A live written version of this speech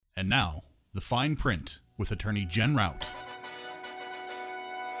And now, the fine print with attorney Jen Rout.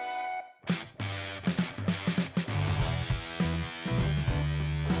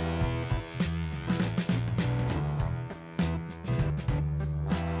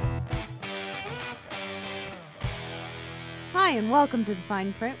 Hi, and welcome to the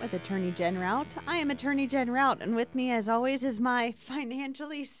Fine Print with Attorney Jen Rout. I am Attorney Jen Rout, and with me, as always, is my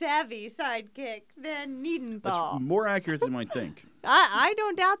financially savvy sidekick, Ben Niedenthal. That's more accurate than you might think. I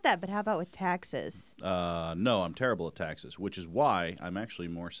don't doubt that, but how about with taxes? No, I'm terrible at taxes, which is why I'm actually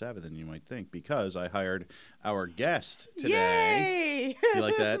more savvy than you might think, because I hired our guest today. Yay! You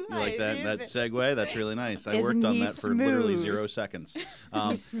like that? You like that segue? That's really nice. I worked on that for literally 0 seconds.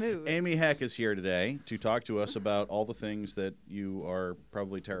 Smooth. Amy Heck is here today to talk to us about all the things that you are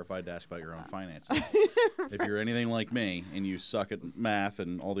probably terrified to ask about your own finances. Right. If you're anything like me and you suck at math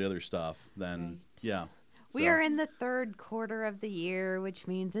and all the other stuff, then yeah. We are in the third quarter of the year, which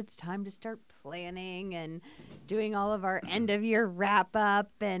means it's time to start planning and doing all of our end-of-year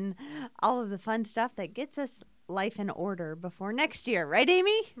wrap-up and all of the fun stuff that gets us life in order before next year. Right,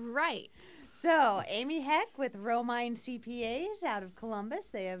 Amy? Right. So, Amy Heck with Romine CPAs out of Columbus.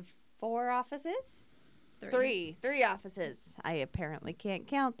 They have 4 offices. Three offices. I apparently can't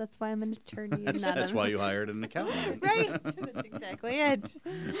count. That's why I'm an attorney. And That's why you hired an accountant. Right. That's exactly it.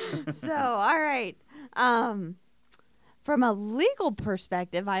 So, all right. From a legal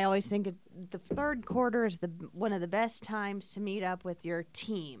perspective, I always think the third quarter is one of the best times to meet up with your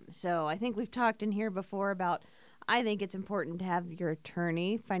team. So I think we've talked in here before about I think it's important to have your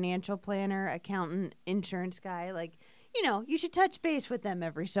attorney, financial planner, accountant, insurance guy. Like, you should touch base with them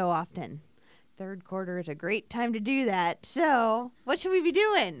every so often. Third quarter is a great time to do that. So what should we be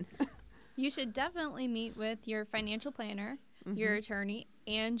doing? You should definitely meet with your financial planner, your attorney,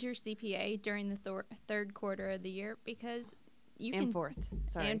 and your CPA during the third quarter of the year because you can... And fourth.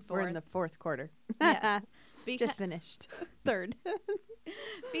 Sorry, and we're in fourth. the fourth quarter. Yes. Just finished. Third.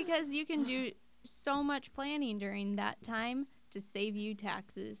 Because you can do so much planning during that time to save you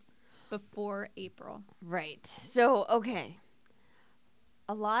taxes before April. Right. So, okay.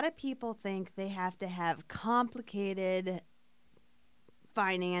 A lot of people think they have to have complicated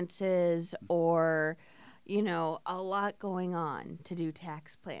finances or, a lot going on to do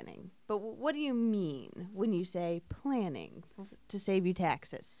tax planning. But what do you mean when you say planning to save you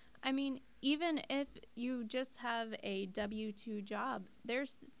taxes? I mean, even if you just have a W-2 job,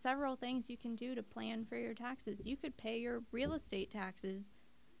 there's several things you can do to plan for your taxes. You could pay your real estate taxes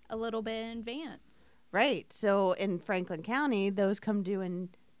a little bit in advance. Right. So in Franklin County, those come due in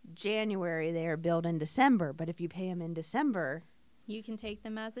January. They are billed in December. But if you pay them in December, you can take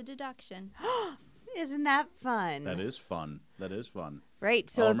them as a deduction. Isn't that fun? That is fun. Right.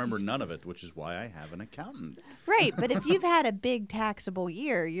 So I'll remember none of it, which is why I have an accountant. Right. But if you've had a big taxable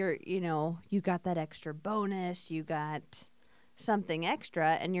year, you got that extra bonus, you got something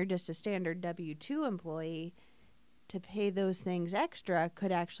extra, and you're just a standard W-2 employee, to pay those things extra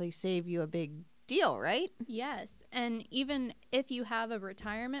could actually save you a big deal, right? Yes. And even if you have a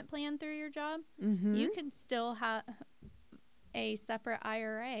retirement plan through your job, you can still have a separate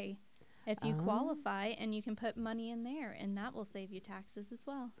IRA if you qualify, and you can put money in there, and that will save you taxes as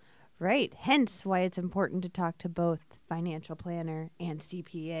well. Right. Hence why it's important to talk to both financial planner and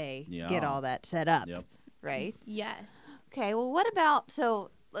CPA. Yeah. Get all that set up. Yep. Right? Yes. Okay. Well, what about,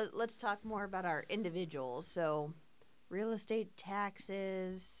 let's talk more about our individuals. So real estate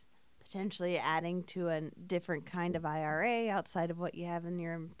taxes, potentially adding to a different kind of IRA outside of what you have in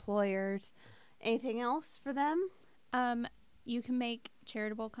your employers. Anything else for them? You can make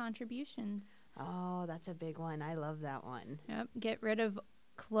charitable contributions. Oh, that's a big one. I love that one. Yep. Get rid of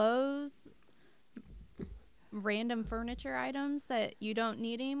clothes, random furniture items that you don't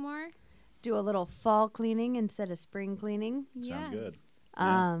need anymore. Do a little fall cleaning instead of spring cleaning. Sounds good.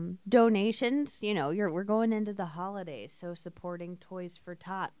 Donations, we're going into the holidays, so supporting Toys for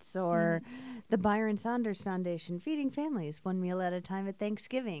Tots or the Byron Saunders Foundation, feeding families one meal at a time at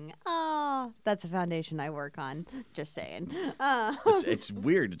Thanksgiving. Oh, that's a foundation I work on. Just saying. It's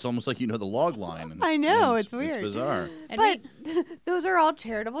weird. It's almost like the log line. I know, it's weird. It's bizarre. But those are all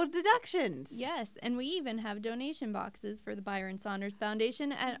charitable deductions. Yes, and we even have donation boxes for the Byron Saunders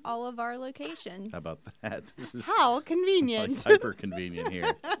Foundation at all of our locations. How about that? This is how convenient. Like hyper convenient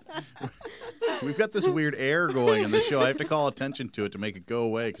here. We've got this weird air going in the show. I have to call attention to it to make it go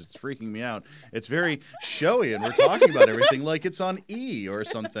away because it's freaking me out. It's very showy, and we're talking about everything like it's on E or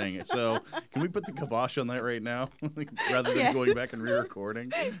something. So can we put the kibosh on that right now rather than going back and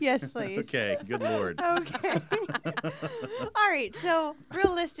re-recording? Yes, please. Okay, good Lord. Okay. All right, so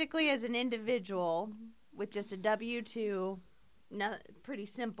realistically as an individual with just a W-2, pretty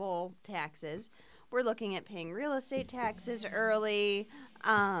simple taxes. We're looking at paying real estate taxes early.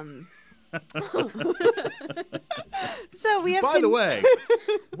 So we have. By the way,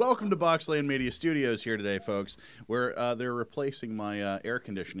 welcome to Boxland Media Studios here today, folks. Where they're replacing my air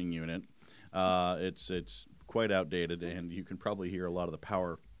conditioning unit. It's quite outdated, and you can probably hear a lot of the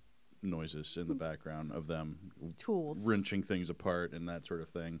power noises in the background of them Tools wrenching things apart and that sort of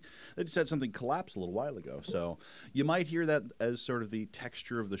thing. They just had something collapse a little while ago, so you might hear that as sort of the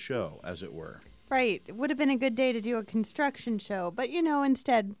texture of the show, as it were. Right. It would have been a good day to do a construction show, but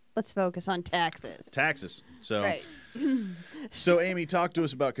instead, let's focus on taxes. Taxes. So, Right. So Amy, talk to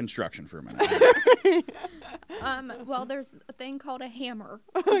us about construction for a minute. Well, there's a thing called a hammer.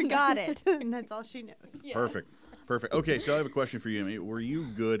 Got it. And that's all she knows. Yes. Perfect. Okay, so I have a question for you, Amy. Were you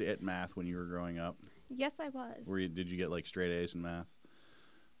good at math when you were growing up? Yes, I was. Did you get like straight A's in math?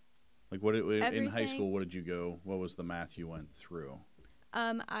 Like what in high school? What did you go? What was the math you went through?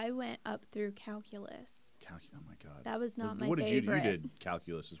 I went up through calculus. Oh my God. That was not my what did favorite. You did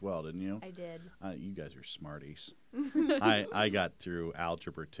calculus as well, didn't you? I did. You guys are smarties. I got through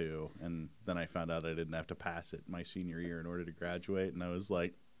algebra 2, and then I found out I didn't have to pass it my senior year in order to graduate, and I was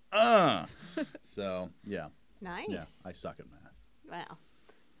like, So, yeah. Nice. Yeah, I suck at math. Wow.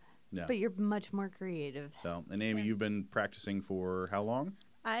 Yeah. But you're much more creative. So, and Amy, Yes. you've been practicing for how long?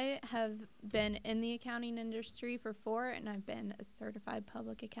 I have been in the accounting industry for 4, and I've been a certified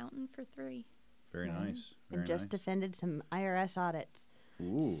public accountant for 3. Very nice. Very And just nice. defended some IRS audits.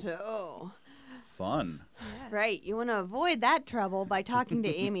 Ooh, So, fun. right. You want to avoid that trouble by talking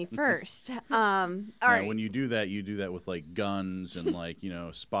to Amy first. All Yeah, right. when you do that with like guns and like,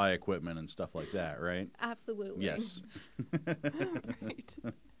 spy equipment and stuff like that, right? Absolutely. Yes. Right.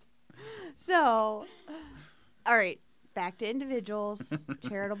 So, all right. Back to individuals,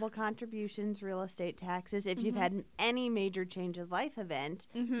 charitable contributions, real estate taxes. If you've had any major change of life event,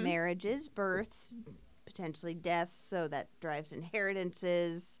 marriages, births, potentially deaths, so that drives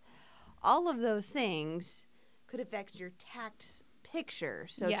inheritances, all of those things could affect your tax picture.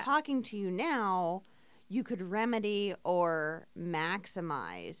 So Yes. talking to you now, you could remedy or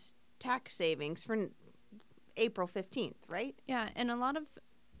maximize tax savings for April 15th, right? Yeah, and a lot of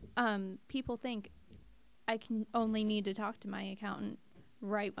people think I can only need to talk to my accountant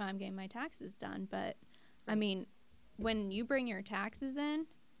right when I'm getting my taxes done. But, I mean, when you bring your taxes in,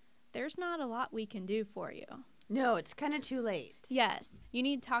 there's not a lot we can do for you. No, it's kind of too late. Yes, you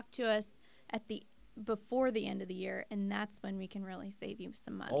need to talk to us before the end of the year, and that's when we can really save you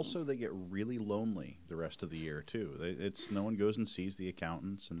some money. Also, they get really lonely the rest of the year too. No one goes and sees the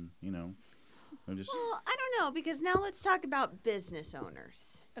accountants, and they just. Well, I don't know, because now let's talk about business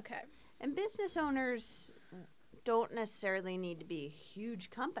owners. Okay. And business owners don't necessarily need to be huge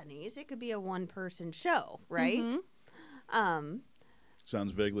companies. It could be a one-person show, right?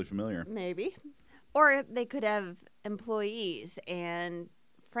 Sounds vaguely familiar. Maybe. Or they could have employees, and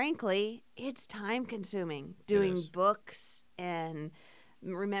frankly, it's time-consuming doing books and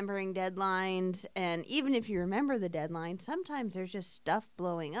remembering deadlines. And even if you remember the deadline, sometimes there's just stuff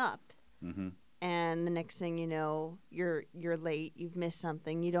blowing up. Mm-hmm. And the next thing you know, you're late, you've missed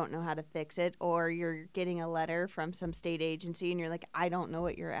something, you don't know how to fix it, or you're getting a letter from some state agency and you're like, I don't know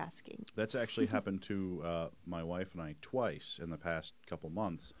what you're asking. That's actually happened to my wife and I twice in the past couple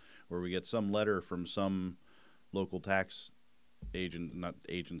months, where we get some letter from some local tax not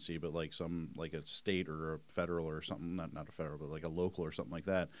agency, but like a state or a federal or something, not a federal, but like a local or something like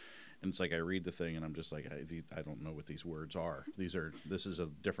that. And it's like I read the thing and I'm just like, I don't know what these words are. This is a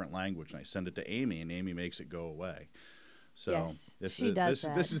different language. And I send it to Amy, and Amy makes it go away. So yes, she does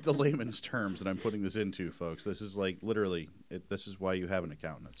that. This is the layman's terms that I'm putting this into, folks. This is like literally, this is why you have an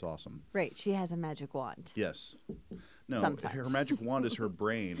accountant. It's awesome. Right. She has a magic wand. Yes. No, Sometimes. her magic wand is her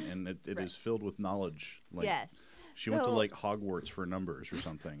brain, and it Right. is filled with knowledge. Like, Yes. She went to like Hogwarts for numbers or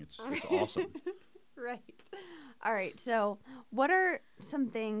something. It's awesome. Right. All right. So what are some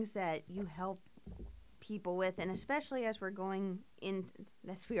things that you help people with, and especially as we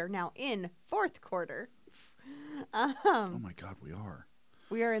are now in fourth quarter. Oh my God, we are.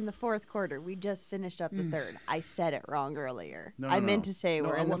 We are in the fourth quarter. We just finished up the third. I said it wrong earlier. No, I meant to say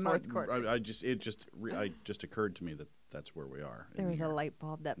we're in the I'm fourth not, quarter. it just occurred to me that that's where we are. There in was a here. light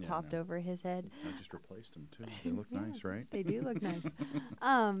bulb that Yeah, popped no. over his head. I just replaced them too. They look nice, right? They do look nice.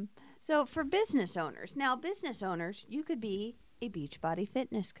 So for business owners, you could be a Beachbody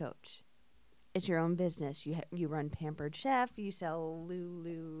fitness coach. It's your own business. You run Pampered Chef. You sell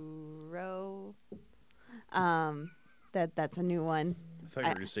LuLaRoe. That's a new one. I thought you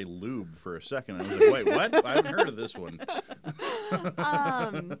were going to say lube for a second. I was like, wait, what? I haven't heard of this one.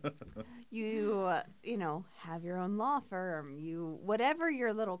 you have your own law firm, whatever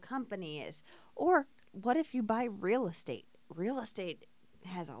your little company is. Or what if you buy real estate? Real estate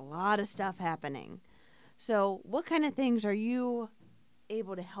has a lot of stuff happening. So what kind of things are you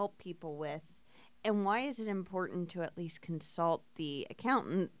able to help people with? And why is it important to at least consult the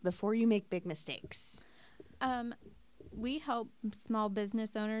accountant before you make big mistakes? We help small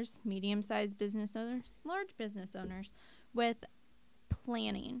business owners, medium-sized business owners, large business owners with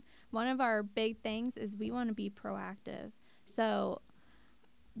planning. One of our big things is we want to be proactive. So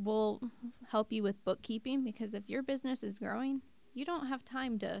we'll help you with bookkeeping, because if your business is growing, you don't have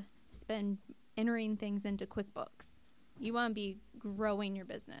time to spend entering things into QuickBooks. You want to be growing your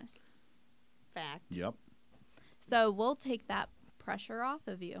business. Fact. Yep. So we'll take that pressure off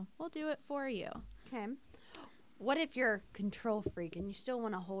of you. We'll do it for you. Okay. What if you're a control freak and you still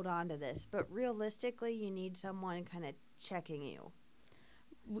want to hold on to this, but realistically you need someone kind of checking you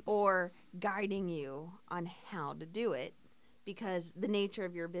or guiding you on how to do it? Because the nature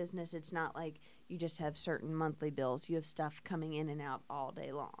of your business, it's not like you just have certain monthly bills. You have stuff coming in and out all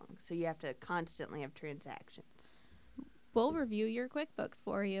day long. So you have to constantly have transactions. We'll review your QuickBooks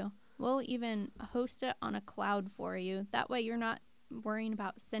for you. We'll even host it on a cloud for you. That way you're not worrying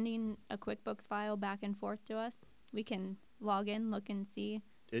about sending a QuickBooks file back and forth to us. We can log in, look, and see.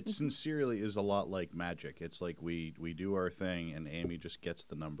 It sincerely is a lot like magic. It's like we do our thing, and Amy just gets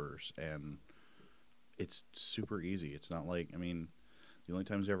the numbers, and it's super easy. It's not like, I mean, the only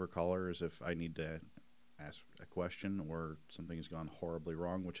times I ever call her is if I need to ask a question or something has gone horribly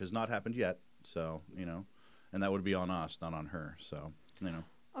wrong, which has not happened yet. So, and that would be on us, not on her. So,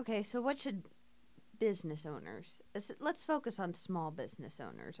 Okay, so what should business owners, let's focus on small business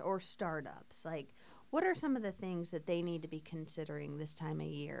owners or startups. Like, what are some of the things that they need to be considering this time of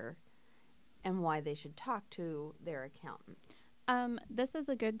year and why they should talk to their accountant? This is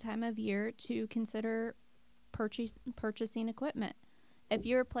a good time of year to consider purchasing equipment. If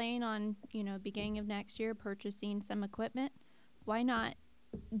you're planning on, beginning of next year purchasing some equipment, why not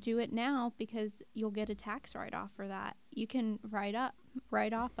do it now? Because you'll get a tax write-off for that. You can write off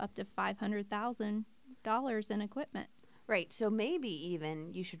up to $500,000 in equipment. Right. So maybe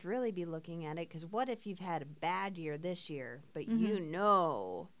even you should really be looking at it, because what if you've had a bad year this year, but you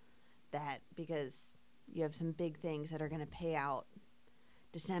know that because you have some big things that are going to pay out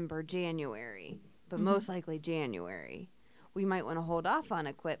December, January, but most likely January. We might want to hold off on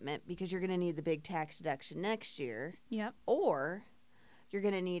equipment because you're going to need the big tax deduction next year. Yep. Or you're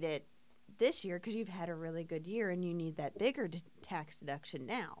going to need it this year because you've had a really good year and you need that bigger tax deduction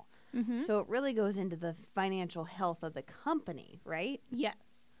now. Mm-hmm. So it really goes into the financial health of the company, right?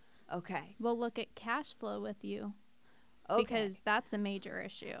 Yes. Okay. We'll look at cash flow with you. Okay. Because that's a major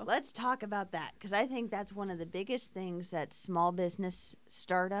issue. Let's talk about that, because I think that's one of the biggest things that small business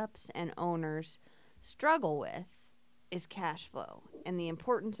startups and owners struggle with is cash flow and the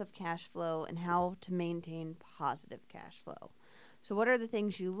importance of cash flow and how to maintain positive cash flow. So what are the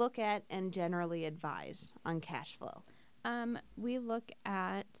things you look at and generally advise on cash flow? We look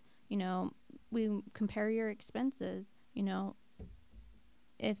at, we compare your expenses.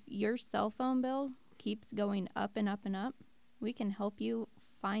 If your cell phone bill keeps going up and up and up, we can help you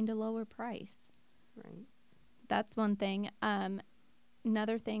find a lower price. Right. That's one thing.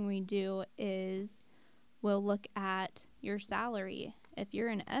 Another thing we do is we'll look at your salary. If you're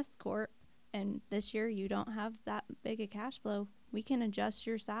an S Corp and this year you don't have that big a cash flow, we can adjust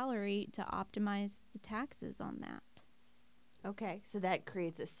your salary to optimize the taxes on that. Okay, so that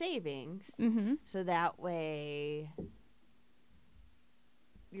creates a savings. Mm-hmm. So that way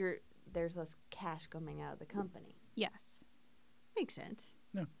there's less cash coming out of the company. Yes. Makes sense.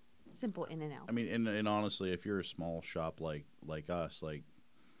 Yeah. Simple in and out. I mean, and honestly, if you're a small shop like us,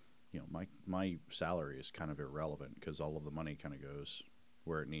 my salary is kind of irrelevant because all of the money kind of goes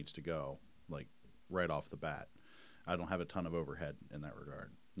where it needs to go, like right off the bat. I don't have a ton of overhead in that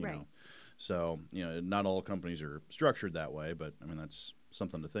regard, you know. So, not all companies are structured that way, but I mean, that's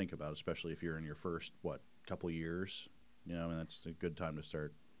something to think about, especially if you're in your first, couple years, and that's a good time to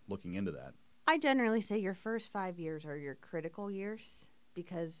start looking into that. I generally say your first 5 years are your critical years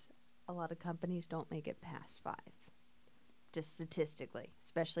because a lot of companies don't make it past 5, just statistically,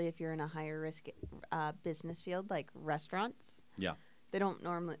 especially if you're in a higher risk business field like restaurants. Yeah. They don't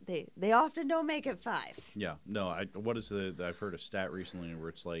normally, they often don't make it 5. Yeah. No, I've heard a stat recently where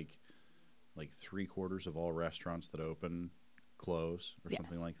it's like 3/4 of all restaurants that open close or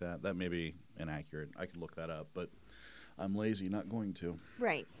something like that. That may be inaccurate. I could look that up, but I'm lazy, not going to.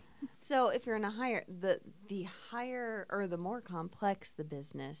 Right. So if you're in a higher, the higher or the more complex the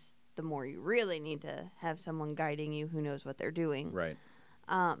business, the more you really need to have someone guiding you who knows what they're doing. Right.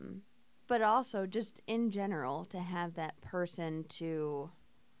 But also, just in general, to have that person to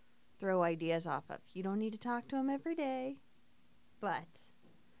throw ideas off of. You don't need to talk to them every day, but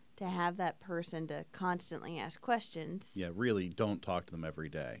to have that person to constantly ask questions. Yeah, really don't talk to them every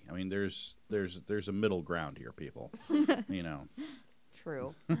day. I mean, there's a middle ground here, people. You know.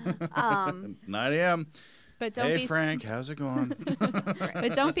 True. 9 a.m. But don't Hey, be Frank, how's it going?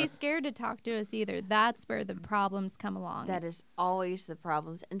 But don't be scared to talk to us either. That's where the problems come along. That is always the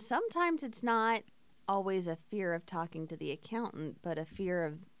problems. And sometimes it's not always a fear of talking to the accountant, but a fear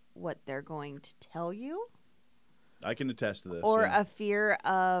of what they're going to tell you. I can attest to this. Or yeah. a fear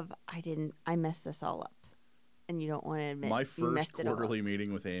of, I messed this all up. And you don't want to admit My you first messed it all quarterly up.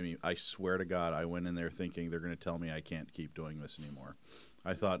 meeting with Amy, I swear to God, I went in there thinking they're going to tell me I can't keep doing this anymore.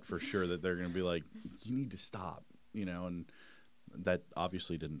 I thought for sure that they're going to be like, you need to stop, you know, and that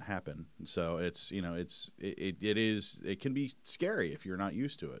obviously didn't happen. And so it's, you know, it can be scary if you're not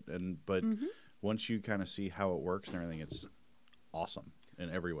used to it. But once you kind of see how it works and everything, it's awesome in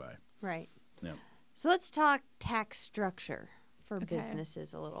every way. Right. Yeah. So let's talk tax structure for Okay.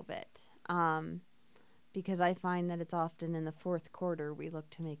 businesses a little bit. Because I find that it's often in the fourth quarter we look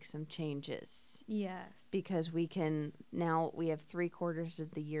to make some changes. Yes. Because we have 3 quarters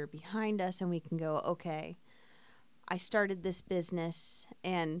of the year behind us and we can go, okay, I started this business,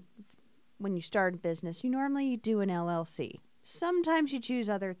 and when you start a business, you normally do an LLC. Sometimes you choose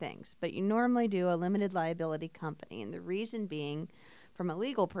other things, but you normally do a limited liability company. And the reason being, from a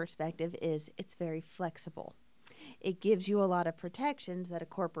legal perspective, is it's very flexible. It gives you a lot of protections that a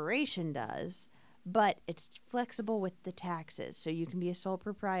corporation does, but it's flexible with the taxes. So you can be a sole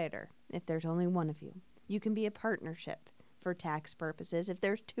proprietor if there's only one of you. You can be a partnership for tax purposes if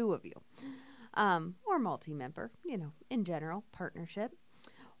there's 2 of you. Or multi-member, you know, in general, partnership.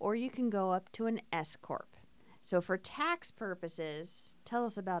 Or you can go up to an S-Corp. So for tax purposes, tell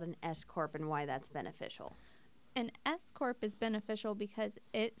us about an S-Corp and why that's beneficial. An S-Corp is beneficial because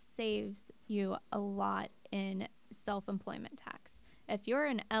it saves you a lot in self-employment tax. If you're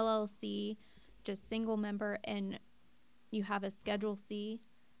an LLC, just single member, and you have a Schedule C,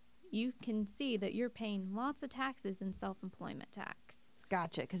 you can see that you're paying lots of taxes in self-employment tax.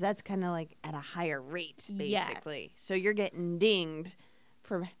 Gotcha, because that's kind of like at a higher rate, basically. Yes. So you're getting dinged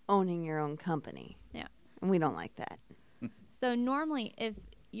for owning your own company. Yeah. And we don't like that. So normally, if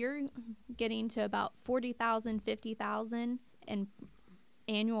you're getting to about $40,000, $50,000 in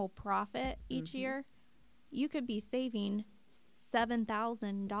annual profit each year, you could be saving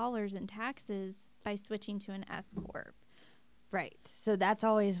 $7,000 in taxes by switching to an S-Corp. Right. So that's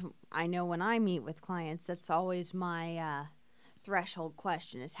always, I know when I meet with clients, that's always my threshold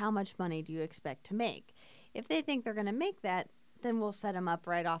question is how much money do you expect to make? If they think they're going to make that, then we'll set them up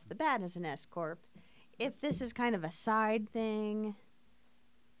right off the bat as an S-Corp. If this is kind of a side thing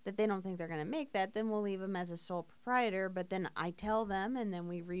that they don't think they're going to make that, then we'll leave them as a sole proprietor. But then I tell them, and then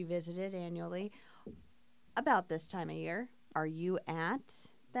we revisit it annually about this time of year. Are you at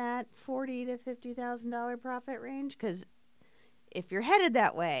that $40,000 to $50,000 profit range? Because if you're headed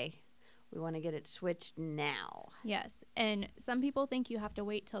that way, we want to get it switched now. Yes, and some people think you have to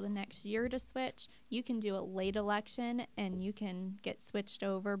wait till the next year to switch. You can do a late election, and you can get switched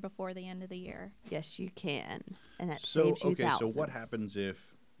over before the end of the year. Yes, you can. And that So, saves you okay, thousands. so what happens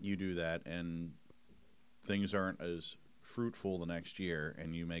if you do that and things aren't as fruitful the next year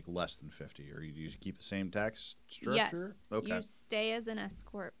and you make less than 50, or you keep the same tax structure? Yes, Okay. you stay as an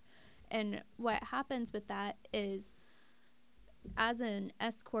S-Corp. And what happens with that is, as an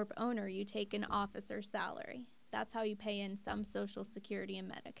S-Corp owner, you take an officer salary. That's how you pay in some Social Security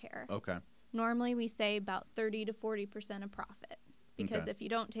and Medicare. Okay. Normally, we say about 30 to 40% of profit. Because Okay. if you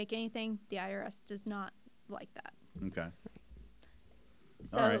don't take anything, the IRS does not like that. Okay.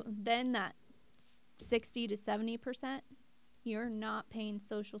 So All right. then that 60 to 70%, you're not paying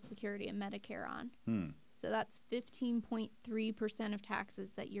Social Security and Medicare on. So that's 15.3% of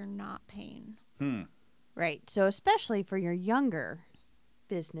taxes that you're not paying. Right. So especially for your younger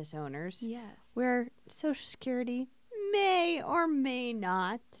business owners, Yes. where Social Security may or may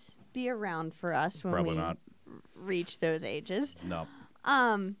not be around for us when Probably we not. reach those ages. No.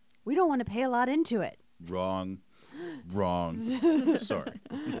 We don't want to pay a lot into it. Wrong. Sorry.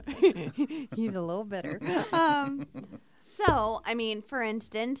 He's a little bitter. So, I mean, for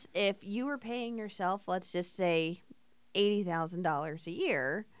instance, if you were paying yourself, let's just say $80,000 a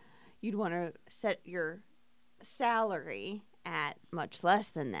year, you'd want to set your salary at much less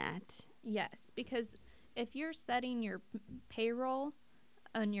than that. Yes, because if you're setting your payroll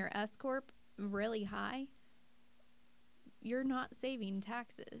on your S-Corp really high, you're not saving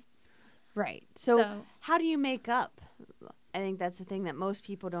taxes. Right. So how do you make up I think that's the thing that most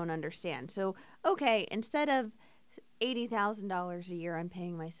people don't understand. So, okay, instead of $80,000 a year, I'm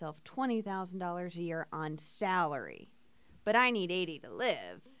paying myself $20,000 a year on salary. But I need 80 to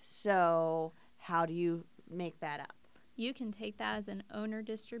live. So, how do you make that up? You can take that as an owner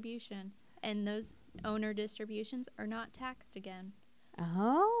distribution, and those owner distributions are not taxed again.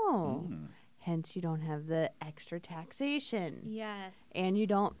 Oh. Hence, you don't have the extra taxation. Yes. And you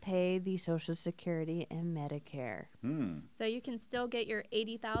don't pay the Social Security and Medicare. So you can still get your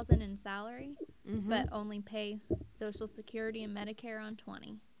 $80,000 in salary, but only pay Social Security and Medicare on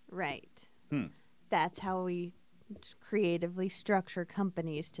 20. Right. That's how we creatively structure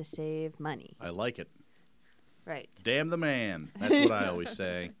companies to save money. I like it. Right. Damn the man. That's what I always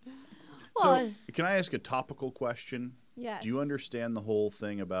say. Well, So, can I ask a topical question? Yes. Do you understand the whole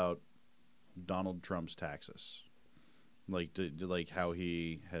thing about Donald Trump's taxes? Like, like how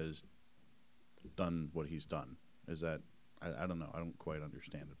he has done what he's done? Is that I don't know. I don't quite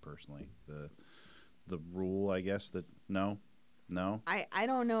understand it personally. The rule, I guess, that no. I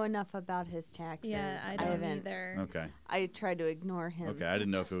don't know enough about his taxes. Yeah, I don't either. Okay. I tried to ignore him. Okay, I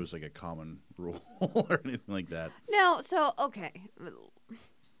didn't know if it was like a common rule or anything like that. No, so okay.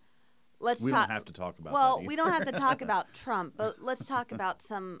 We don't have to talk about that. Well, we don't have to talk about Trump, but let's talk about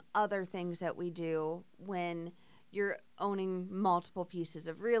some other things that we do when you're owning multiple pieces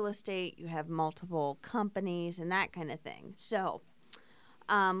of real estate, you have multiple companies and that kind of thing. So,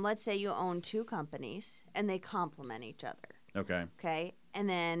 let's say you own two companies and they complement each other. Okay. Okay. And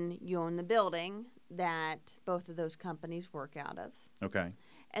then you own the building that both of those companies work out of. Okay.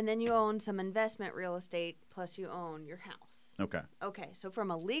 And then you own some investment real estate, plus you own your house. Okay. Okay, so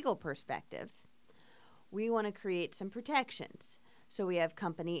from a legal perspective, we want to create some protections. So we have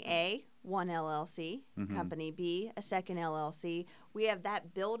Company A, one LLC, Company B, a second LLC. We have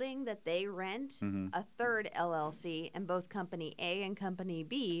that building that they rent, a third LLC, and both Company A and Company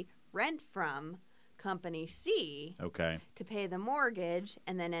B rent from Company C to pay the mortgage,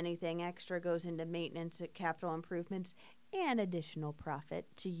 and then anything extra goes into maintenance, capital improvements, and additional profit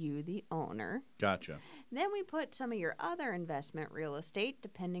to you, the owner. Gotcha. Then we put some of your other investment real estate,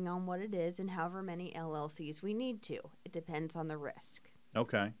 depending on what it is and however many LLCs we need to. It depends on the risk.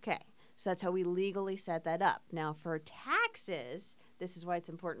 Okay. Okay, so that's how we legally set that up. Now, for taxes, this is why it's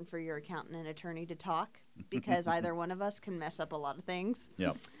important for your accountant and attorney to talk, because either one of us can mess up a lot of things.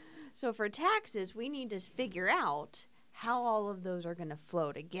 Yep. So for taxes, we need to figure out how all of those are going to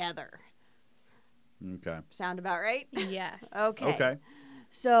flow together. Okay. Sound about right? Yes. Okay.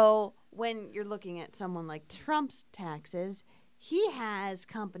 So when you're looking at someone like Trump's taxes, he has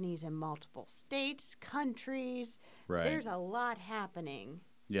companies in multiple states, countries. Right. There's a lot happening.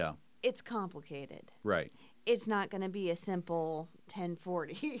 Yeah. It's complicated. Right. It's not going to be a simple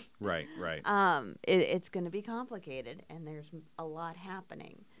 1040. Right. It's going to be complicated, and there's a lot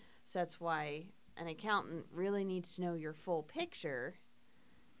happening. So that's why an accountant really needs to know your full picture,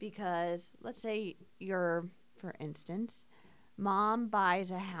 because let's say you're, for instance, mom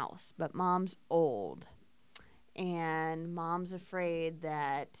buys a house, but mom's old, and mom's afraid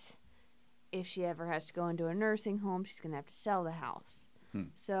that if she ever has to go into a nursing home, she's going to have to sell the house.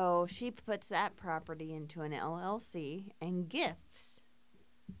 So she puts that property into an LLC and gifts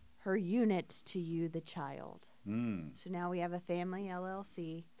her units to you, the child. So now we have a family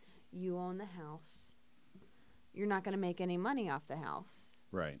LLC. You own the house. You're not going to make any money off the house.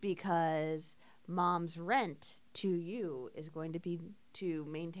 Right. Because mom's rent to you is going to be to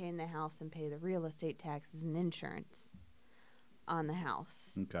maintain the house and pay the real estate taxes and insurance on the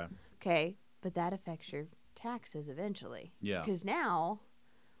house. Okay. Okay, but that affects your taxes eventually. Yeah. Because now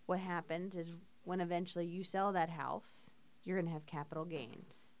what happens is when eventually you sell that house, you're going to have capital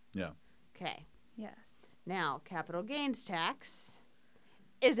gains. Yeah. Okay. Yes. Now, capital gains tax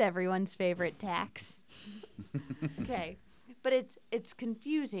is everyone's favorite tax. Okay. But it's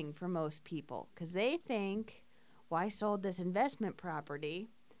confusing for most people because they think, well, I sold this investment property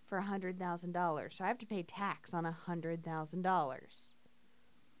for $100,000, so I have to pay tax on $100,000.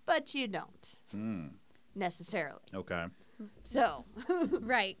 But you don't necessarily. Okay. So,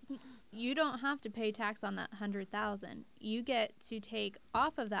 Right. You don't have to pay tax on that 100,000. You get to take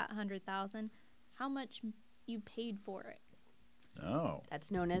off of that 100,000 how much you paid for it. Oh.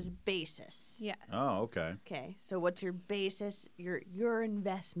 that's known as basis. Yes. Oh, okay. Okay. So what's your basis? Your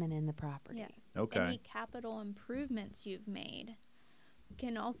investment in the property. Yes. Okay. Any capital improvements you've made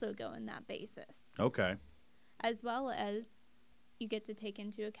can also go in that basis. Okay. As well as you get to take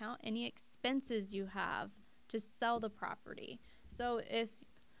into account any expenses you have to sell the property. So if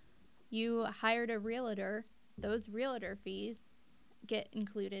you hired a realtor, those realtor fees get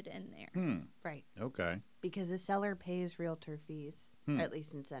included in there. Right. Okay. Because the seller pays realtor fees, at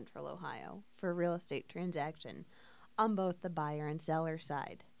least in Central Ohio, for a real estate transaction on both the buyer and seller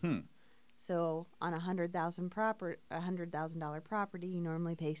side. So on a $100,000 property, you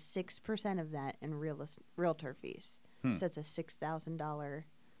normally pay 6% of that in realtor fees. So that's a $6,000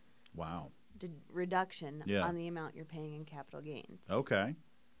 Wow. reduction on the amount you're paying in capital gains. Okay.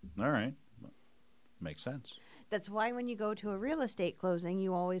 All right. Makes sense. That's why when you go to a real estate closing,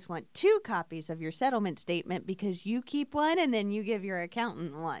 you always want 2 copies of your settlement statement because you keep one and then you give your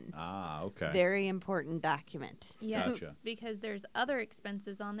accountant one. Ah, okay. Very important document. Yes, Gotcha. because there's other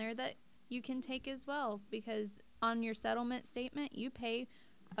expenses on there that you can take as well, because on your settlement statement, you pay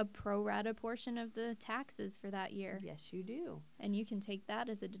a pro rata portion of the taxes for that year. Yes, you do. And you can take that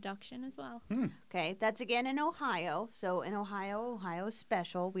as a deduction as well. Okay, that's again in Ohio. So in Ohio is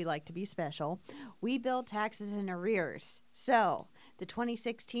special. We like to be special. We bill taxes in arrears. So the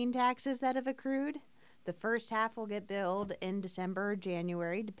 2016 taxes that have accrued, the first half will get billed in December or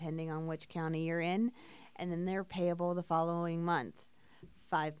January, depending on which county you're in, and then they're payable the following month.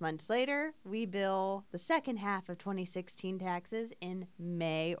 5 months later, we bill the second half of 2016 taxes in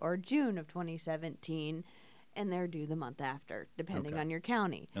May or June of 2017, and they're due the month after, depending on your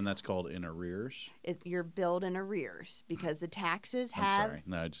county. And that's called in arrears? You're billed in arrears because the taxes I'm have sorry.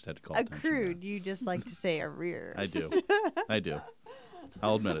 No, I just had to call attention to accrued. You just like to say arrears. that. I do.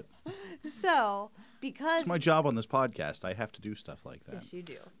 I'll admit it. So, because... It's my job on this podcast. I have to do stuff like that. Yes, you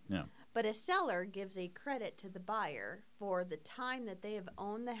do. Yeah. But a seller gives a credit to the buyer for the time that they have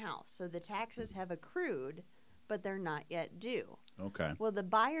owned the house. So the taxes have accrued, but they're not yet due. Okay. Well, the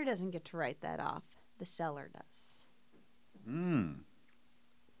buyer doesn't get to write that off. The seller does.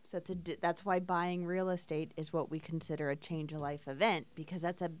 So that's why buying real estate is what we consider a change of life event, because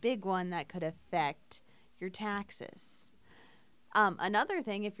that's a big one that could affect your taxes. Another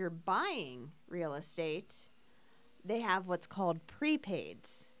thing, if you're buying real estate, they have what's called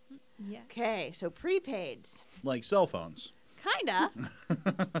prepaids. Yes. Okay, so prepaids. Like cell phones. Kinda.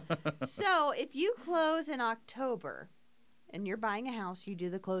 So if you close in October and you're buying a house, you do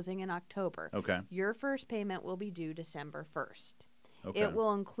the closing in October. Okay. Your first payment will be due December 1st. Okay. It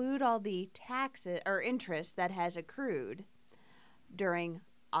will include all the taxes or interest that has accrued during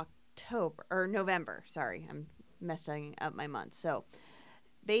November. Sorry, I'm messing up my months. So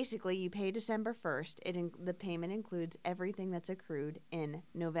basically, you pay December 1st. The payment includes everything that's accrued in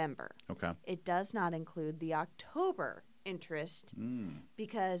November. Okay. It does not include the October interest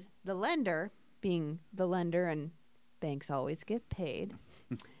because the lender, being the lender and banks always get paid,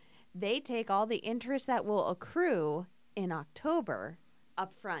 they take all the interest that will accrue in October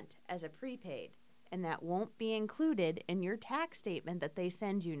up front as a prepaid, and that won't be included in your tax statement that they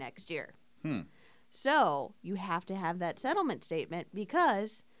send you next year. So you have to have that settlement statement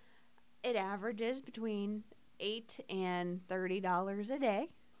because it averages between $8 and $30 a day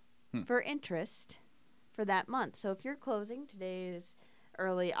for interest for that month. So if you're closing, today is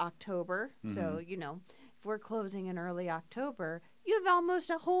early October. So, if we're closing in early October, you have almost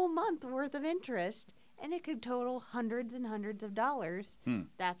a whole month worth of interest, and it could total hundreds and hundreds of dollars.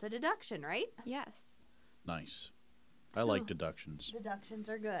 That's a deduction, right? Yes. Nice. I like deductions. Deductions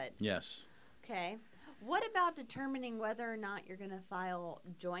are good. Yes. Okay. What about determining whether or not you're going to file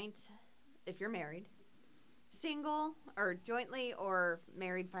joint if you're married, single or jointly, or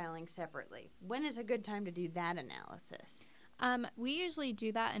married filing separately? When is a good time to do that analysis? We usually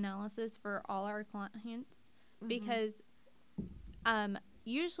do that analysis for all our clients because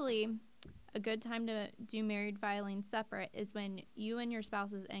usually a good time to do married filing separate is when you and your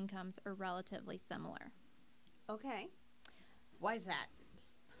spouse's incomes are relatively similar. Okay. Why is that?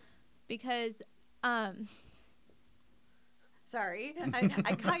 Because sorry,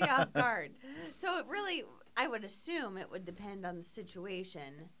 I caught you off guard. So it really, I would assume it would depend on the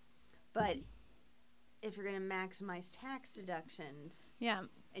situation, but if you're going to maximize tax deductions,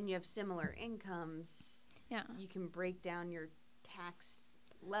 and you have similar incomes, you can break down your tax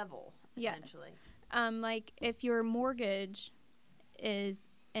level essentially. Yes. Like if your mortgage is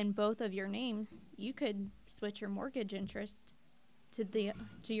in both of your names, you could switch your mortgage interest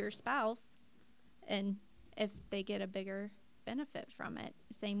to your spouse, and if they get a bigger benefit from it.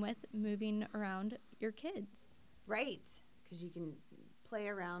 Same with moving around your kids. Right, because you can play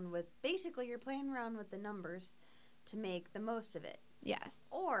around with, basically you're playing around with the numbers to make the most of it. Yes.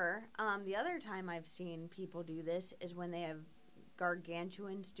 Or the other time I've seen people do this is when they have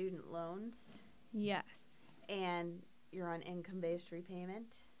gargantuan student loans. Yes. And you're on income-based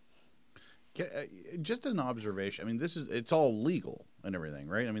repayment. Just an observation. I mean, it's all legal, and everything,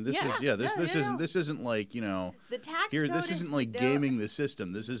 right? I mean, this Yes. this isn't like, you know, The tax here, code this isn't is- like no. gaming the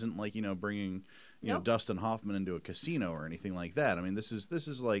system. This isn't like, you know, bringing, you know, Nope. Dustin Hoffman into a casino or anything like that. I mean, this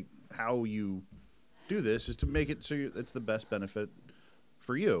is like how you do this is to make it so it's the best benefit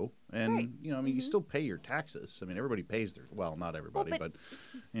for you. And, Right. you know, I mean, you still pay your taxes. I mean, everybody pays their, well, not everybody, but but,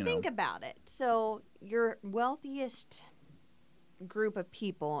 you know. Think about it. So your wealthiest group of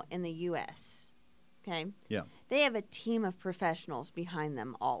people in the U.S., okay? Yeah. They have a team of professionals behind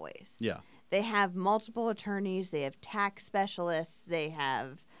them always. Yeah. They have multiple attorneys. They have tax specialists. They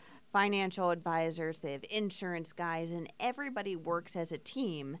have financial advisors. They have insurance guys. And everybody works as a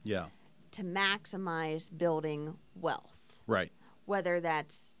team Yeah. to maximize building wealth, Right. whether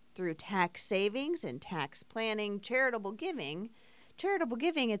that's through tax savings and tax planning, charitable giving. Charitable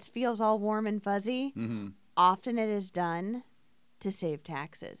giving, it feels all warm and fuzzy. Mm-hmm. Often it is done to save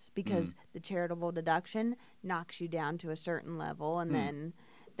taxes because Mm-hmm. the charitable deduction knocks you down to a certain level, and Hmm. then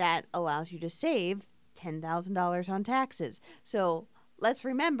that allows you to save $10,000 on taxes. So let's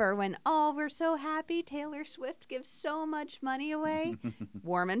remember when, oh, we're so happy Taylor Swift gives so much money away.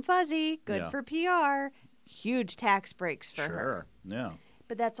 Warm and fuzzy, good Yeah. for PR, huge tax breaks for her. Sure. Yeah.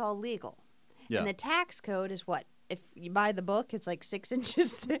 But that's all legal. Yeah. And the tax code is what? If you buy the book, it's like 6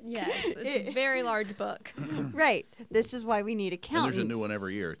 inches thick. Yes, it's a very large book. Right. This is why we need And accountants. there's a new one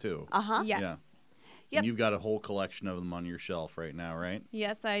every year, too. Uh-huh. Yes. Yeah. Yep. And you've got a whole collection of them on your shelf right now, right?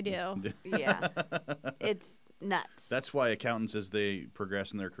 Yes, I do. Yeah. It's nuts. That's why accountants, as they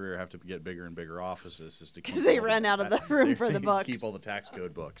progress in their career, have to get bigger and bigger offices, is to keep 'Cause they all run out of the room for the books. Keep all the tax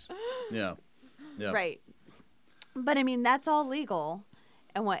code books. Yeah. Yeah. Right. But I mean, that's all legal.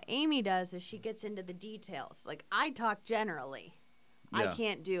 And what Amy does is she gets into the details. Like, I talk generally. I Yeah.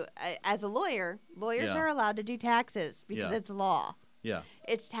 can't do, as a lawyer, lawyers Yeah. are allowed to do taxes because Yeah. it's law. Yeah.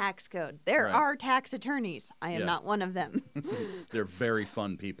 It's tax code. There Right. are tax attorneys. I am Yeah. not one of them. They're very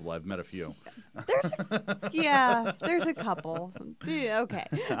fun people. I've met a few. Yeah, there's a couple. Yeah, okay.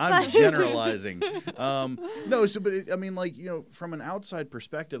 I'm generalizing. No, so, but I mean, like, you know, from an outside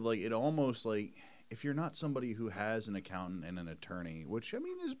perspective, like, it almost like, if you're not somebody who has an accountant and an attorney, which, I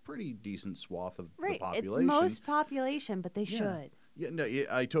mean, is a pretty decent swath of the Right. population. It's most population, but they Yeah. should. Yeah, no,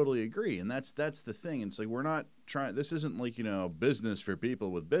 I totally agree, and that's the thing. It's like we're not trying. This isn't like, you know, business for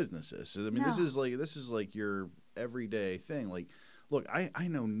people with businesses. So, I mean, this No. is like your everyday thing. Like, look, I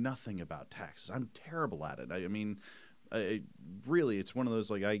know nothing about taxes. I'm terrible at it. I mean, really, it's one of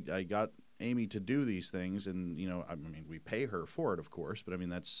those, like, I got Amy to do these things, and, you know, I mean, we pay her for it, of course, but I mean,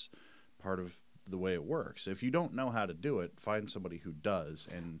 that's part of the way it works. If you don't know how to do it, find somebody who does,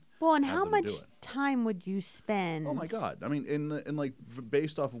 and Well, and have how them much do it. time would you spend? Oh my God! I mean, in like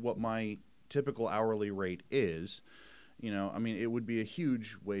based off of what my typical hourly rate is, you know, I mean, it would be a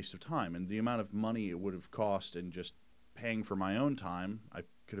huge waste of time, and the amount of money it would have cost in just paying for my own time, I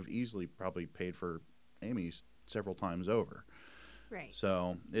could have easily probably paid for Amy's several times over. Right.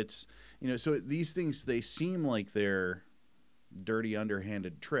 So it's, you know, so these things, they seem like they're dirty,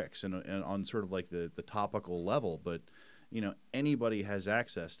 underhanded tricks, and on sort of like the topical level, but, you know, anybody has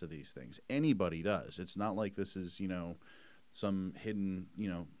access to these things. Anybody does. It's not like this is, you know, some hidden, you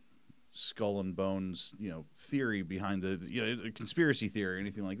know, skull and bones, you know, theory behind the, you know, conspiracy theory or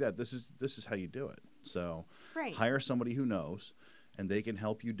anything like that. This is how you do it. So Right. hire somebody who knows, and they can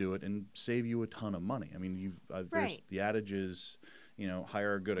help you do it and save you a ton of money. I mean, there's Right. the adage is, you know,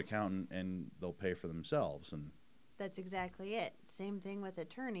 hire a good accountant and they'll pay for themselves. And That's exactly it. Same thing with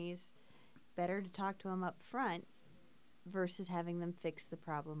attorneys. Better to talk to them up front versus having them fix the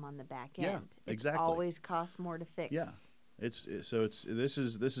problem on the back end. Yeah, exactly. It always costs more to fix. yeah, this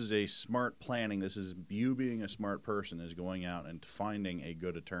is a smart planning. This is you being a smart person, is going out and finding a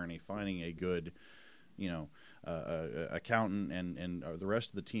good attorney, finding a good, you know, accountant, and the rest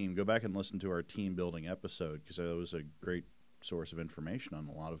of the team. Go back and listen to our team building episode, because that was a great source of information on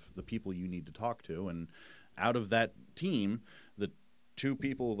a lot of the people you need to talk to. And out of that team, the two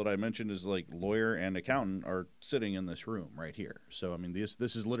people that I mentioned as like lawyer and accountant are sitting in this room right here. So I mean, this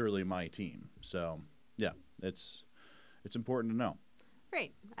is literally my team. So yeah, it's important to know.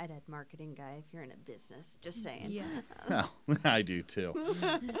 Right. I'd add marketing guy if you're in a business. Just saying. Yes. Well, I do too.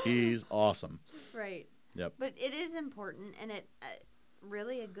 He's awesome. Right. Yep. But it is important, and it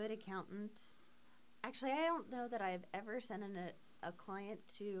really a good accountant. Actually, I don't know that I've ever sent a client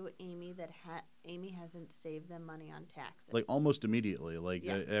to Amy that Amy hasn't saved them money on taxes. Like almost immediately. Like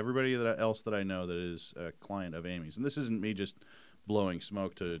Yeah. everybody else that I know that is a client of Amy's, and this isn't me just blowing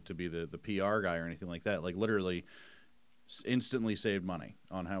smoke to be the PR guy or anything like that. Like literally, instantly saved money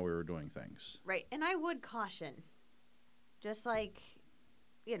on how we were doing things. Right. And I would caution, just like,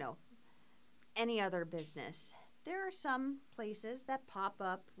 you know, any other business, there are some places that pop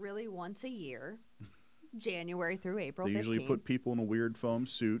up really once a year, January through April They 15th. usually put people in a weird foam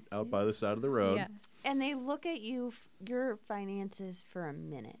suit out by the side of the road. Yes. And they look at your finances for a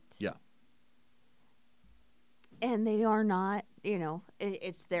minute. Yeah. And they are not,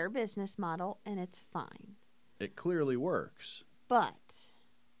 it's their business model and it's fine. It clearly works. But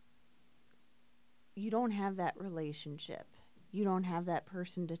you don't have that relationship. You don't have that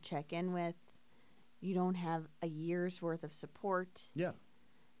person to check in with. You don't have a year's worth of support. Yeah.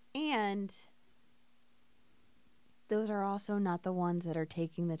 And those are also not the ones that are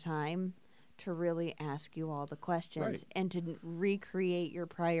taking the time to really ask you all the questions Right. and to recreate your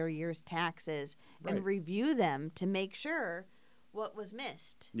prior year's taxes Right. and review them to make sure what was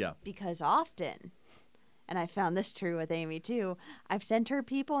missed. Yeah. Because often, and I found this true with Amy too, I've sent her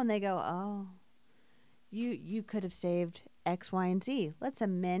people and they go, oh, you could have saved X, Y, and Z. Let's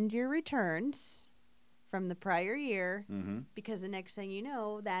amend your returns from the prior year Mm-hmm. because the next thing you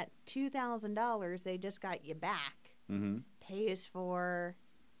know, that $2,000 they just got you back Mm-hmm. pays for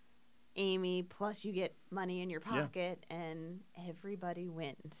Amy, plus you get money in your pocket, and everybody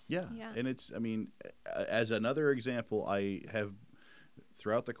wins. Yeah. Yeah. And it's, I mean, as another example, I have,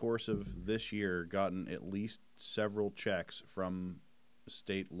 throughout the course of this year, gotten at least several checks from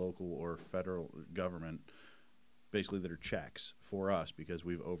state, local, or federal government, basically that are checks for us because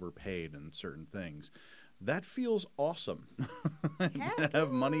we've overpaid in certain things. That feels awesome to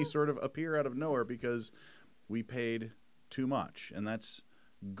have money sort of appear out of nowhere because we paid too much, and that's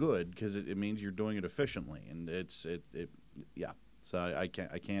good because it means you're doing it efficiently, and yeah. So I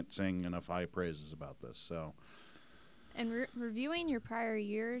can't sing enough high praises about this. So, And reviewing your prior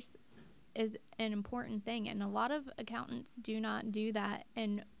years is an important thing, and a lot of accountants do not do that.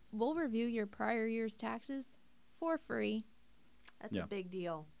 And we'll review your prior year's taxes for free. That's Yeah. a big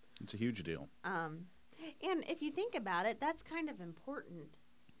deal. it's a huge deal. And if you think about it, that's kind of important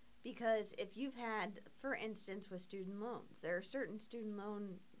because if you've had, for instance, with student loans, there are certain student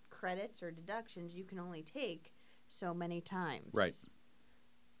loan credits or deductions you can only take so many times. Right.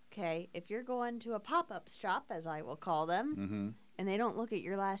 Okay, if you're going to a pop-up shop, as I will call them, Mm-hmm. and they don't look at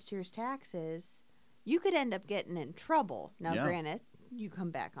your last year's taxes, you could end up getting in trouble. Now, Yeah. granted, you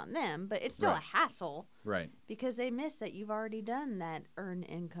come back on them, but it's still Right. a hassle Right. because they miss that you've already done that earned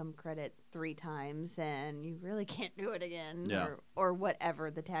income credit 3 times and you really can't do it again. Yeah. Or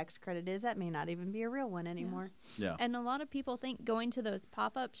whatever the tax credit is. That may not even be a real one anymore. Yeah. And a lot of people think going to those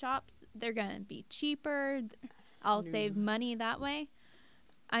pop-up shops, they're going to be cheaper. I'll save money that way.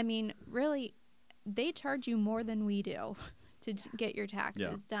 I mean, really, they charge you more than we do to get your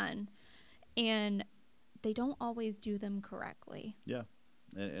taxes done. And they don't always do them correctly. Yeah.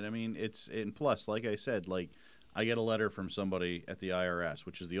 And I mean, and plus, like I said, like I get a letter from somebody at the IRS,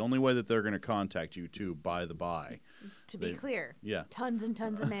 which is the only way that they're going to contact you too, by the by. To be clear, Yeah. tons and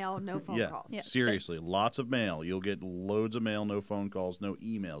tons of mail, no phone Yeah. calls. Yeah. Seriously, lots of mail. You'll get loads of mail, no phone calls, no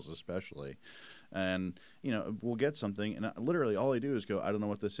emails especially. And, we'll get something, and literally all I do is go, I don't know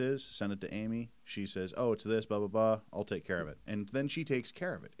what this is, send it to Amy. She says, oh, it's this, blah, blah, blah. I'll take care of it. And then she takes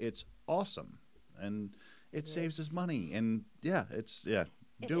care of it. It's awesome. And it saves us money. And,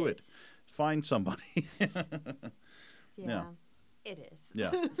 do it. is. Find somebody. Yeah. It is.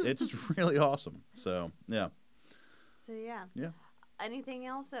 Yeah, it's really awesome. So, yeah. So, yeah. Yeah. Anything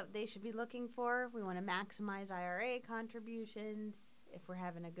else that they should be looking for? We want to maximize IRA contributions. If we're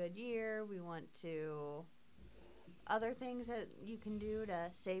having a good year, we want to other things that you can do to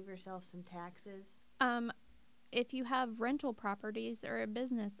save yourself some taxes. If you have rental properties or a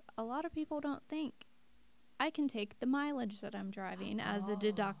business, a lot of people don't think I can take the mileage that I'm driving as a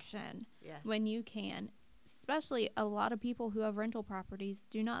deduction Yes. when you can. Especially a lot of people who have rental properties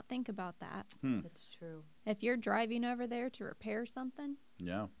do not think about that. It's true. If you're driving over there to repair something,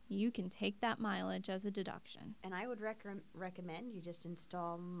 Yeah. you can take that mileage as a deduction. And I would recommend you just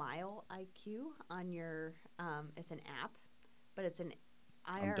install Mile IQ on your. It's an app, but it's an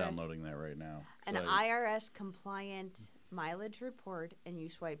I'm IRS downloading that right now. an So IRS compliant mileage report, and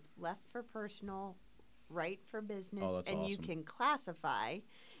you swipe left for personal, right for business, Oh, that's and you awesome. can classify.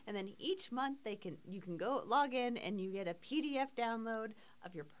 And then each month you can go log in and you get a PDF download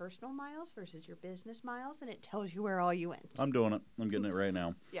of your personal miles versus your business miles, and it tells you where all you went. I'm doing it. I'm getting it right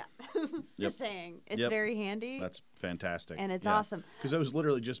now. Yeah, Yep. just saying, it's Yep. very handy. That's fantastic. And it's Yeah. awesome. Because I was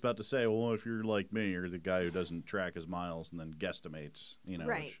literally just about to say, well, if you're like me, you're the guy who doesn't track his miles and then guesstimates,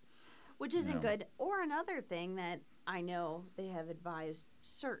 Right. Which isn't know. good. Or another thing that I know they have advised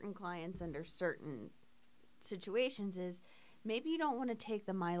certain clients under certain situations is maybe you don't want to take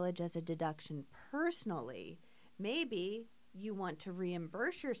the mileage as a deduction personally. Maybe you want to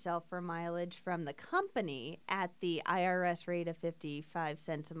reimburse yourself for mileage from the company at the IRS rate of 55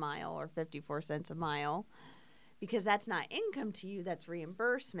 cents a mile or 54 cents a mile, because that's not income to you, that's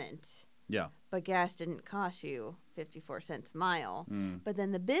reimbursement. Yeah. But gas didn't cost you 54 cents a mile. But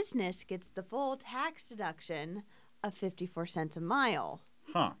then the business gets the full tax deduction of 54 cents a mile.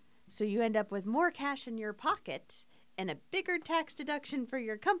 Huh. So you end up with more cash in your pocket and a bigger tax deduction for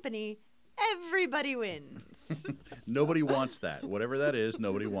your company. Everybody wins. Nobody wants that. Whatever that is,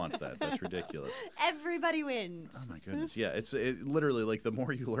 nobody wants that. That's ridiculous. Everybody wins. Oh, my goodness. Yeah, it's literally like the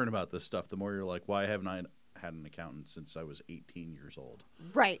more you learn about this stuff, the more you're like, why haven't I had an accountant since I was 18 years old?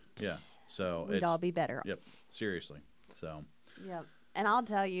 Right. Yeah. So we'd all be better. Yep. Seriously. So. Yep. And I'll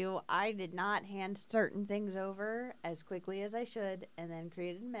tell you, I did not hand certain things over as quickly as I should, and then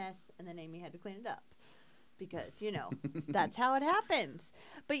created a mess, and then Amy had to clean it up. Because, that's how it happens.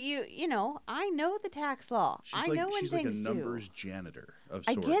 But I know the tax law. I know when she's things like a numbers janitor of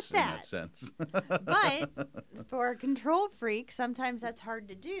I sorts get in that that. sense. But for a control freak, sometimes that's hard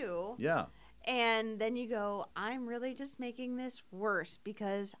to do. Yeah. And then you go, I'm really just making this worse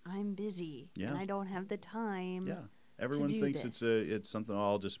because I'm busy and I don't have the time. Yeah. Everyone thinks this. it's something,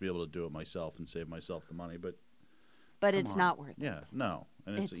 I'll just be able to do it myself and save myself the money, but it's not worth it. Yeah, no.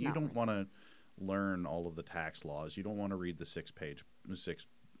 And It's you not don't worth want to learn all of the tax laws. You don't want to read the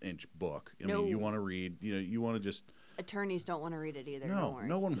 6-inch book. I mean, you want to read, you want to just. Attorneys don't want to read it either. No,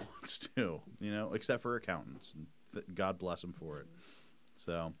 no one wants to, except for accountants. And God bless them for it.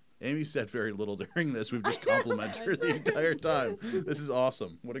 So. Amy said very little during this. We've just complimented her the entire time. This is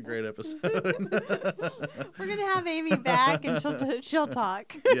awesome. What a great episode. We're going to have Amy back, and she'll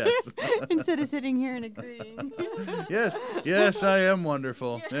talk. Yes. Instead of sitting here and agreeing. Yes, I am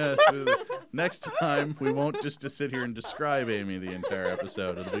wonderful. Yes. Next time, we won't just sit here and describe Amy the entire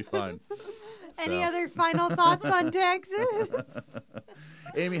episode. It'll be fine. Any other final thoughts on taxes?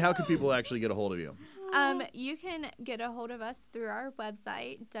 Amy, how can people actually get a hold of you? You can get a hold of us through our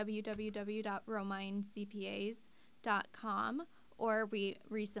website, www.rominecpas.com, or we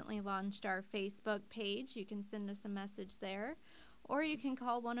recently launched our Facebook page. You can send us a message there, or you can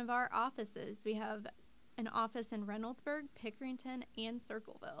call one of our offices. We have an office in Reynoldsburg, Pickerington, and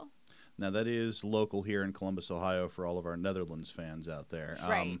Circleville. Now, that is local here in Columbus, Ohio, for all of our Netherlands fans out there.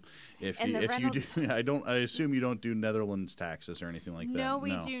 Right. If you do, I assume you don't do Netherlands taxes or anything like that. No,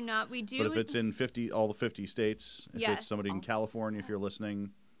 we do not. We do. But if it's in all the 50 states, if Yes. it's somebody in California, if you're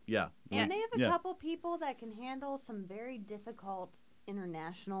listening, yeah. And they have a couple people that can handle some very difficult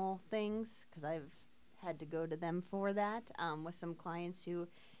international things, because I've had to go to them for that, with some clients who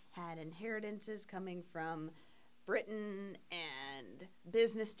had inheritances coming from Britain and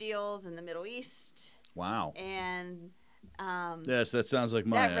business deals in the Middle East. Wow. And yes, that sounds like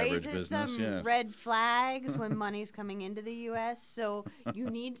my that average raises business. some Yes. red flags when money's coming into the U.S. So you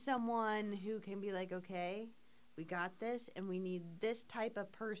need someone who can be like, okay, we got this, and we need this type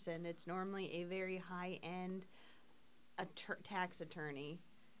of person. It's normally a very high-end tax attorney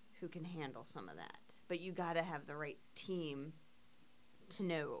who can handle some of that. But you got to have the right team to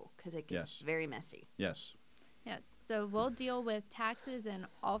know, because it gets very messy. Yes. Yes, so we'll deal with taxes in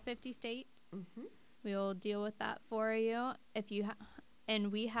all 50 states. Mm-hmm. We will deal with that for you.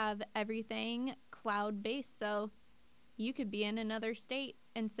 And we have everything cloud-based, so you could be in another state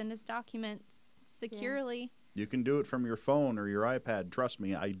and send us documents securely. You can do it from your phone or your iPad. Trust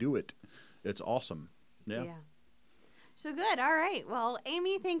me, I do it. It's awesome. Yeah. So good. All right. Well,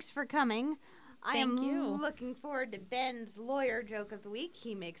 Amy, thanks for coming. I am Thank you. looking forward to Ben's lawyer joke of the week.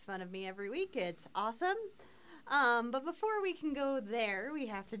 He makes fun of me every week. It's awesome. But before we can go there, we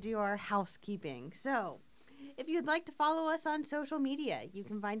have to do our housekeeping. So if you'd like to follow us on social media, you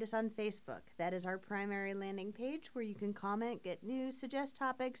can find us on Facebook. That is our primary landing page where you can comment, get news, suggest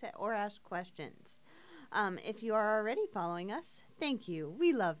topics, or ask questions. If you are already following us, thank you.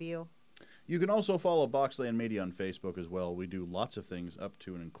 We love you. You can also follow Boxland Media on Facebook as well. We do lots of things up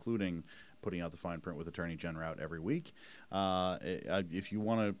to and including putting out the fine print with Attorney Jen Rout every week. If you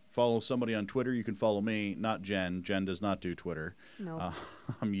want to follow somebody on Twitter, you can follow me, not Jen. Jen does not do Twitter. No.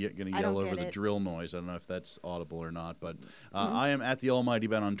 I'm going to yell over the drill noise. I don't know if that's audible or not, but I am at the Almighty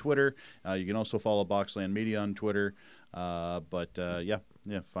Ben on Twitter. You can also follow Boxland Media on Twitter. Find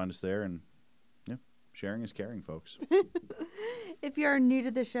us there, and sharing is caring, folks. If you're new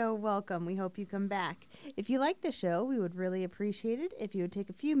to the show, welcome. We hope you come back. If you like the show, we would really appreciate it if you would take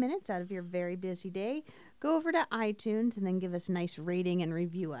a few minutes out of your very busy day, go over to iTunes, and then give us a nice rating and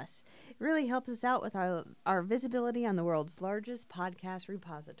review us. It really helps us out with our visibility on the world's largest podcast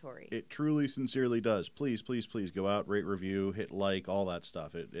repository. It truly, sincerely does. Please, please, please go out, rate, review, hit like, all that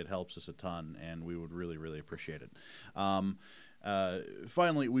stuff. It helps us a ton, and we would really, really appreciate it.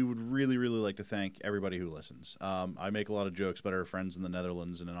 Finally, we would really, really like to thank everybody who listens. I make a lot of jokes about our friends in the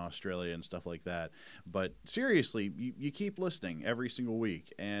Netherlands and in Australia and stuff like that. But seriously, you keep listening every single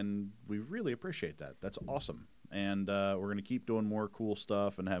week, and we really appreciate that. That's awesome. And we're going to keep doing more cool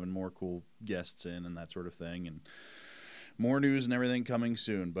stuff and having more cool guests in and that sort of thing. And more news and everything coming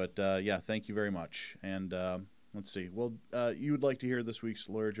soon. But, yeah, thank you very much. And let's see. Well, you would like to hear this week's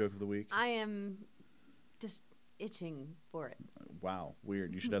Lawyer Joke of the Week? I am just itching for it. Wow,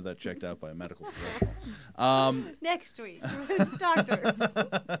 weird. You should have that checked out by a medical professional. Next week, doctors.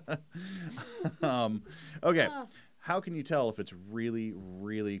 Okay, how can you tell if it's really,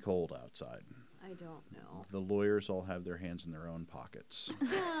 really cold outside? I don't know. The lawyers all have their hands in their own pockets.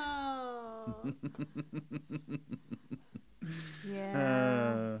 No.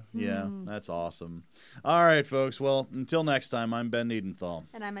 Yeah. That's awesome. All right, folks. Well, until next time, I'm Ben Edenthal.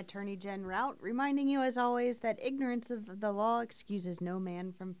 And I'm Attorney Jen Rout, reminding you, as always, that ignorance of the law excuses no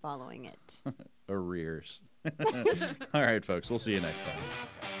man from following it. Arrears. All right, folks. We'll see you next time.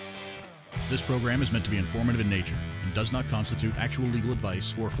 This program is meant to be informative in nature and does not constitute actual legal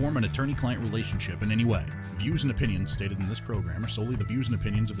advice or form an attorney-client relationship in any way. Views and opinions stated in this program are solely the views and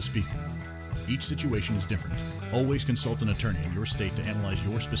opinions of the speaker. Each situation is different. Always consult an attorney in your state to analyze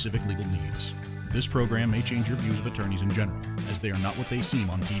your specific legal needs. This program may change your views of attorneys in general, as they are not what they seem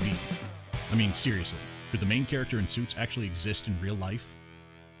on TV. I mean, seriously, could the main character in Suits actually exist in real life?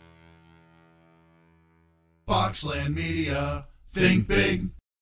 Boxland Media. Think big.